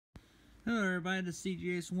Hello everybody, this is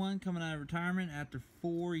CGS1 coming out of retirement after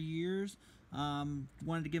 4 years.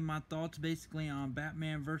 Wanted to give my thoughts basically on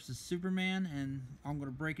Batman versus Superman, and I'm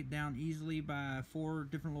going to break it down easily by 4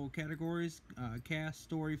 different little categories: cast,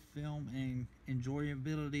 story, film, and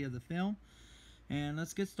enjoyability of the film. And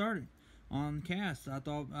let's get started. On cast, I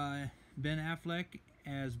thought Ben Affleck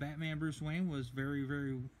as Batman Bruce Wayne was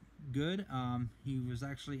very good. He was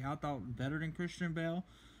actually, I thought, better than Christian Bale.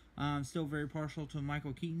 I'm still very partial to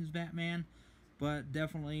Michael Keaton's Batman, but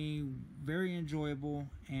definitely very enjoyable,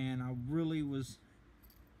 and I really was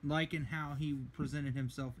liking how he presented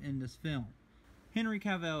himself in this film. Henry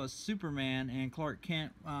Cavill as Superman and Clark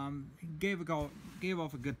Kent gave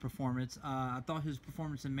off a good performance. I thought his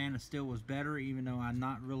performance in Man of Steel was better, even though I'm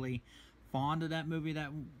not really fond of that movie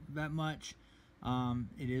that much.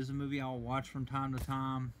 It is a movie I'll watch from time to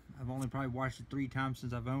time. I've only probably watched it 3 times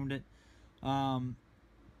since I've owned it.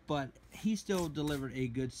 But he still delivered a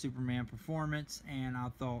good Superman performance, and I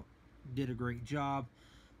thought did a great job.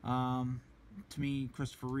 To me,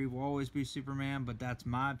 Christopher Reeve will always be Superman, but that's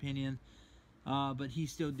my opinion. But he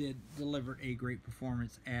still did deliver a great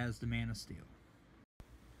performance as the Man of Steel.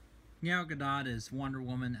 Gal Gadot as Wonder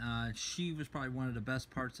Woman. She was probably one of the best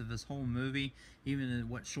parts of this whole movie, even in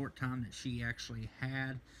what short time that she actually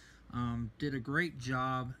had. Did a great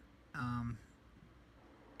job.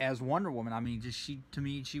 As Wonder Woman. I mean, to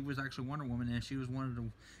me, she was actually Wonder Woman, and she was one of the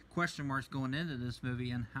question marks going into this movie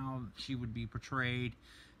and how she would be portrayed.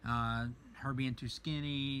 Her being too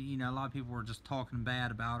skinny, a lot of people were just talking bad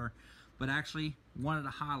about her, but actually one of the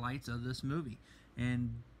highlights of this movie. And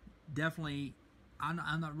definitely, I'm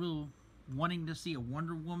not real wanting to see a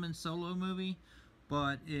Wonder Woman solo movie,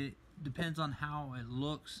 but it depends on how it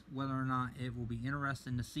looks, whether or not it will be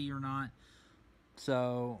interesting to see or not.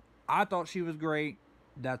 So I thought she was great.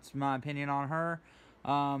 That's my opinion on her.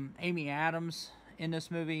 Amy Adams in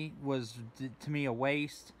this movie was, to me, a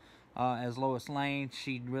waste. As Lois Lane,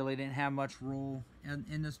 she really didn't have much role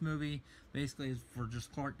in this movie. Basically, it's for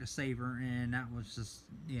just Clark to save her, and that was just,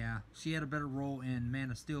 yeah. She had a better role in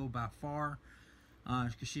Man of Steel by far,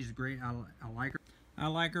 because she's great. I like her. I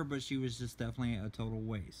like her, but she was just definitely a total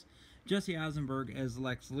waste. Jesse Eisenberg as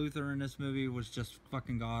Lex Luthor in this movie was just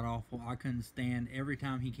fucking god awful. I couldn't stand every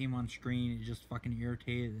time he came on screen. It just fucking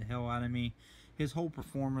irritated the hell out of me. His whole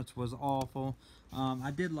performance was awful. I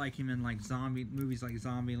did like him in like zombie movies like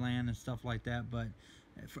Zombieland and stuff like that, but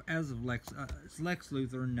as Lex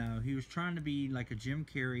Luthor, no, he was trying to be like a Jim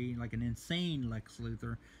Carrey, like an insane Lex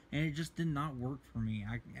Luthor, and it just did not work for me.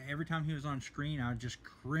 Every time he was on screen, I just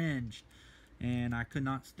cringed, and I could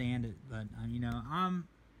not stand it. But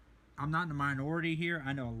I'm not in the minority here.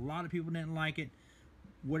 I know a lot of people didn't like it.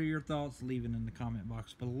 What are your thoughts? Leave it in the comment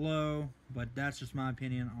box below. But that's just my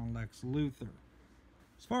opinion on Lex Luthor.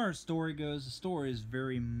 As far as story goes, the story is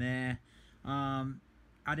very meh.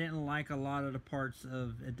 I didn't like a lot of the parts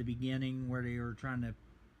of at the beginning where they were trying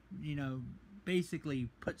to, basically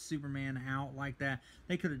put Superman out like that.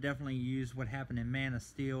 They could have definitely used what happened in Man of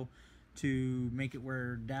Steel to make it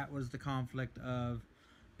where that was the conflict of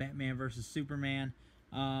Batman versus Superman.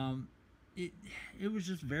 It it was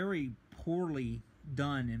just very poorly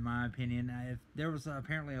done, in my opinion. If there was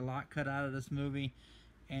apparently a lot cut out of this movie,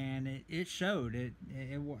 and it showed.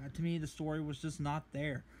 To me, the story was just not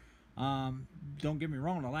there. Don't get me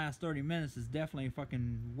wrong, the last 30 minutes is definitely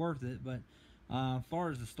fucking worth it, but as far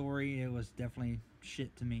as the story, it was definitely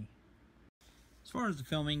shit to me. As far as the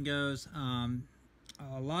filming goes,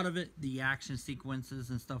 a lot of it, the action sequences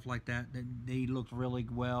and stuff like that, they looked really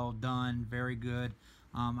well done, very good.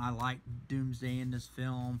 I like Doomsday in this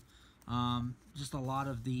film. Just a lot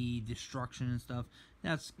of the destruction and stuff.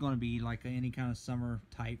 That's going to be like any kind of summer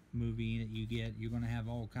type movie that you get. You're going to have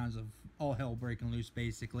all kinds of all hell breaking loose,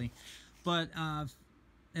 basically. But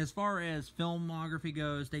as far as filmography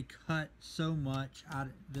goes, they cut so much out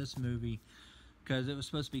of this movie because it was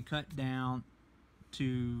supposed to be cut down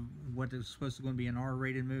to what is supposed to be an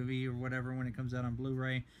R-rated movie or whatever when it comes out on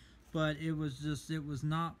Blu-ray, but it was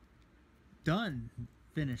not done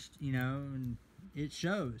finished, and it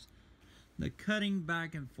shows. The cutting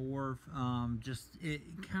back and forth, it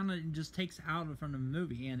kind of just takes out from the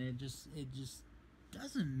movie, and it just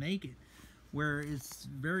doesn't make it where it's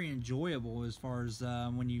very enjoyable as far as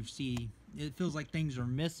when you see. It feels like things are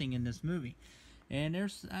missing in this movie, and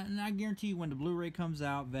I guarantee you when the Blu-ray comes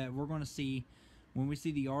out that we're going to see. When we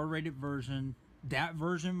see the R-rated version, that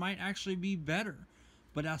version might actually be better.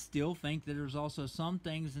 But I still think that there's also some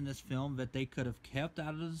things in this film that they could have kept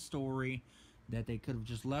out of the story, that they could have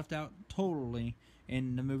just left out totally,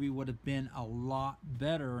 and the movie would have been a lot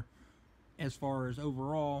better as far as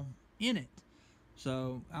overall in it.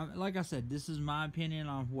 So, like I said, this is my opinion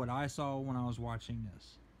on what I saw when I was watching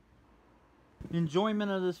this.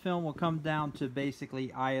 Enjoyment of this film will come down to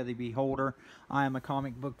basically eye of the beholder. I am a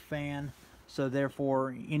comic book fan, so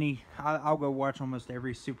therefore I'll go watch almost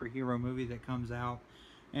every superhero movie that comes out.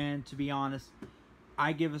 And to be honest,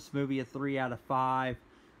 I give this movie a 3 out of 5.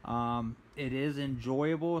 It is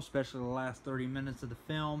enjoyable, especially the last 30 minutes of the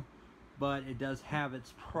film, but it does have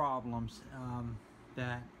its problems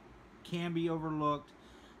that can be overlooked.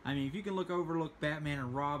 I mean, if you can overlook Batman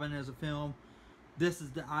and Robin as a film,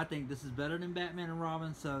 I think this is better than Batman and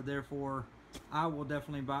Robin, so therefore I will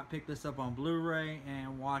definitely pick this up on Blu-ray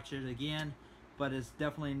and watch it again, but it's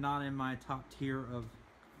definitely not in my top tier of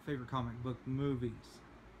favorite comic book movies.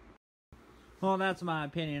 Well, that's my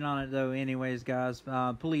opinion on it, though. Anyways, guys,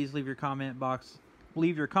 please leave your comment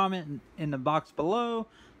in the box below.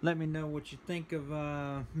 Let me know what you think of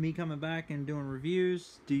me coming back and doing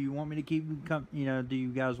reviews. Do you want me to keep, do you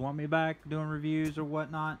guys want me back doing reviews or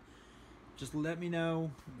whatnot? Just let me know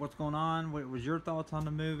what's going on. What was your thoughts on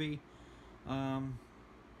the movie?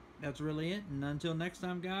 That's really it. And until next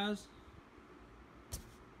time, guys,